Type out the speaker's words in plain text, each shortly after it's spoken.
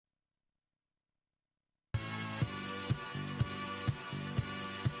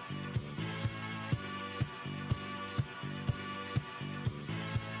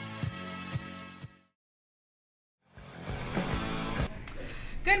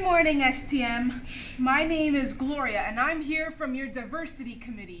Good morning, STM. My name is Gloria, and I'm here from your diversity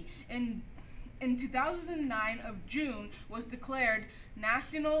committee. In 2009 of June was declared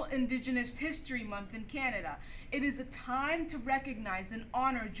National Indigenous History Month in Canada. It is a time to recognize and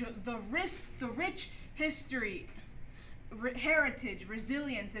honor the rich history, heritage,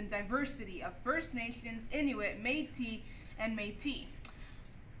 resilience, and diversity of First Nations, Inuit, Métis, and Métis.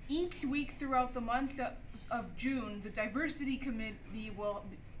 Each week throughout the month of June, the Diversity Committee will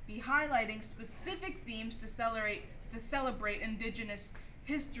be highlighting specific themes to celebrate Indigenous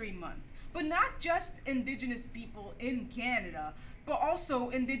History Month. But not just Indigenous people in Canada, but also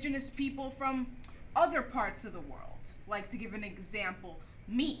Indigenous people from other parts of the world. Like, to give an example,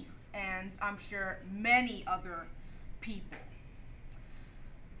 me, and I'm sure many other people.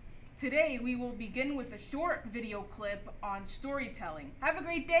 Today, we will begin with a short video clip on storytelling. Have a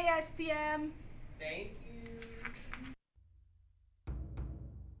great day, STM! Thank you.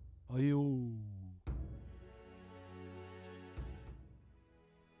 Ayo.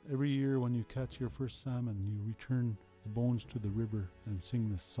 Every year when you catch your first salmon, you return the bones to the river and sing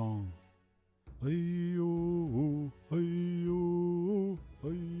this song. Ayo, ayo,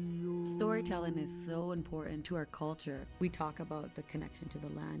 ayo. Storytelling is so important to our culture. We talk about the connection to the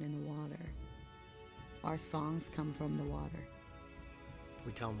land and the water. Our songs come from the water.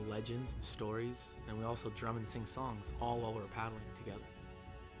 We tell them legends and stories, and we also drum and sing songs, all while we're paddling together.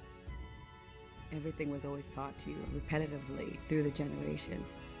 Everything was always taught to you repetitively through the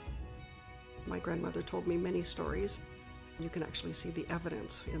generations. My grandmother told me many stories. You can actually see the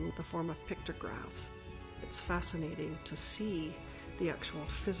evidence in the form of pictographs. It's fascinating to see the actual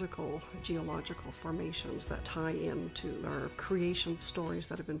physical geological formations that tie into our creation stories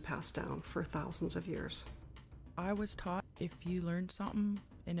that have been passed down for thousands of years. I was taught if you learn something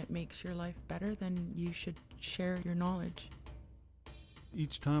and it makes your life better, then you should share your knowledge.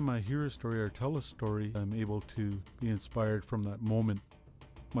 Each time I hear a story or tell a story, I'm able to be inspired from that moment.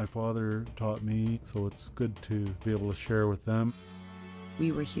 My father taught me, so it's good to be able to share with them.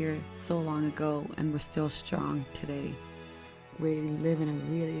 We were here so long ago and we're still strong today. We live in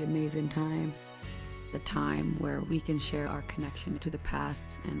a really amazing time. The time where we can share our connection to the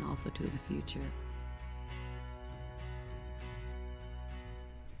past and also to the future.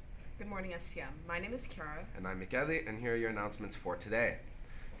 Good morning, STM. My name is Kiara. And I'm Michele, and here are your announcements for today.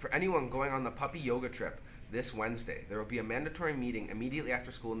 For anyone going on the puppy yoga trip this Wednesday, there will be a mandatory meeting immediately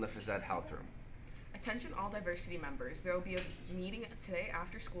after school in the phys ed health room. Attention all diversity members. There will be a meeting today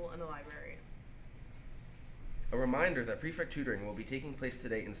after school in the library. A reminder that prefect tutoring will be taking place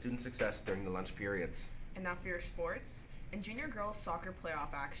today in student success during the lunch periods. And now for your sports. In junior girls soccer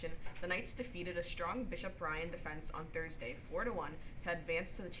playoff action, the Knights defeated a strong Bishop Ryan defense on Thursday 4-1 to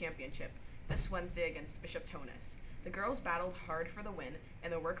advance to the championship this Wednesday against Bishop Tues. The girls battled hard for the win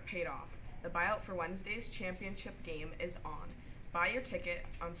and the work paid off. The buyout for Wednesday's championship game is on. Buy your ticket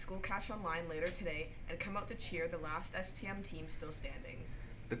on School Cash Online later today and come out to cheer the last STM team still standing.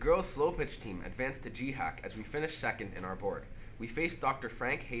 The girls' slow pitch team advanced to GHAC as we finished second in our board. We faced Dr.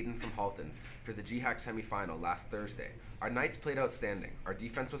 Frank Hayden from Halton for the GHAC semifinal last Thursday. Our Knights played outstanding, our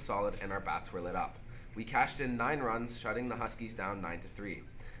defense was solid, and our bats were lit up. We cashed in 9 runs, shutting the Huskies down 9-3.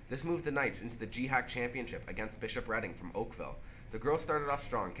 This moved the Knights into the GHAC championship against Bishop Redding from Oakville. The girls started off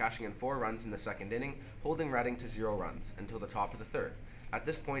strong, cashing in 4 runs in the second inning, holding Redding to 0 runs until the top of the third. At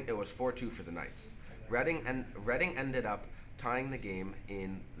this point, it was 4-2 for the Knights. Redding ended up tying the game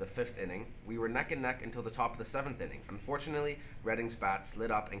in the 5th inning. We were neck and neck until the top of the 7th inning. Unfortunately, Redding's bats lit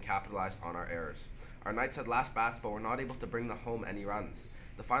up and capitalized on our errors. Our Knights had last bats but were not able to bring home any runs.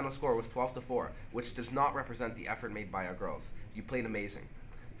 The final score was 12-4, which does not represent the effort made by our girls. You played amazing.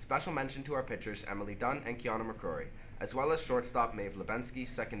 Special mention to our pitchers Emily Dunn and Kiana McCrory, as well as shortstop Maeve Lebensky,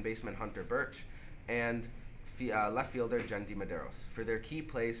 second baseman Hunter Birch, and left fielder Jendi Medeiros for their key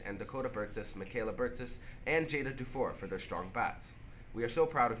plays, and Dakota Bertzis, Michaela Bertzis, and Jada Dufour for their strong bats. We are so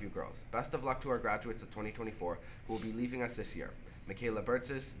proud of you girls. Best of luck to our graduates of 2024 who will be leaving us this year. Michaela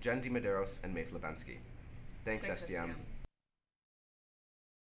Bertzis, Jendi Medeiros, and Maeve Lebensky. Thanks STM.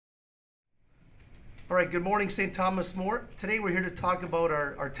 All right, good morning, St. Thomas More. Today we're here to talk about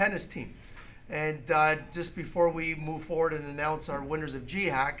our tennis team. And just before we move forward and announce our winners of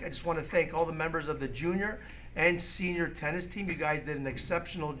GHAC, I just want to thank all the members of the junior and senior tennis team. You guys did an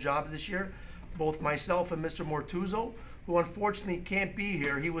exceptional job this year. Both myself and Mr. Mortuzzo, who unfortunately can't be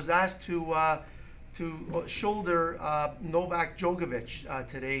here. He was asked to shoulder Novak Djokovic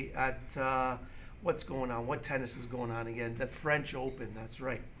today at what's going on? What tennis is going on again? The French Open, that's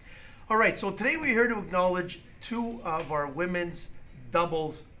right. All right, so today we're here to acknowledge 2 of our women's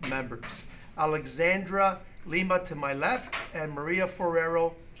doubles members, Alexandra Lima to my left, and Maria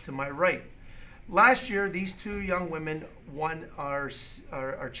Ferrero to my right. Last year, these two young women won our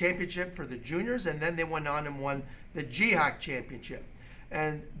championship for the juniors, and then they went on and won the GHAC championship.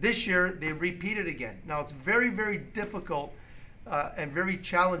 And this year, they repeated again. Now, it's very, very difficult and very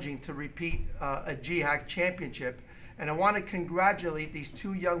challenging to repeat a GHAC championship. And I want to congratulate these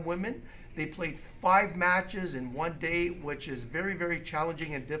two young women. They played 5 matches in one day, which is very, very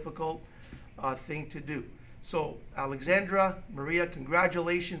challenging and difficult thing to do. So, Alexandra, Maria,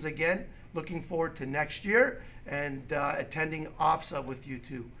 congratulations again. Looking forward to next year and attending OFSA with you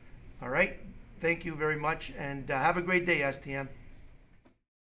too. All right? Thank you very much, and have a great day, STM.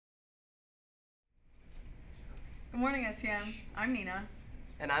 Good morning, STM. I'm Nina.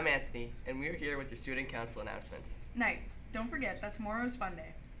 And I'm Anthony, and we're here with your student council announcements. Knights, don't forget that tomorrow's fun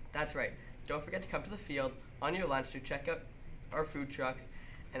day. That's right. Don't forget to come to the field on your lunch to check out our food trucks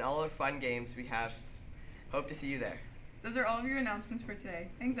and all our fun games we have. Hope to see you there. Those are all of your announcements for today.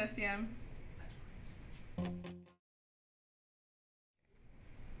 Thanks, STM.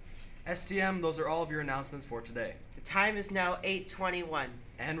 STM, those are all of your announcements for today. The time is now 8:21.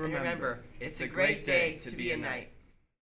 And remember, it's a great day to be a Knight.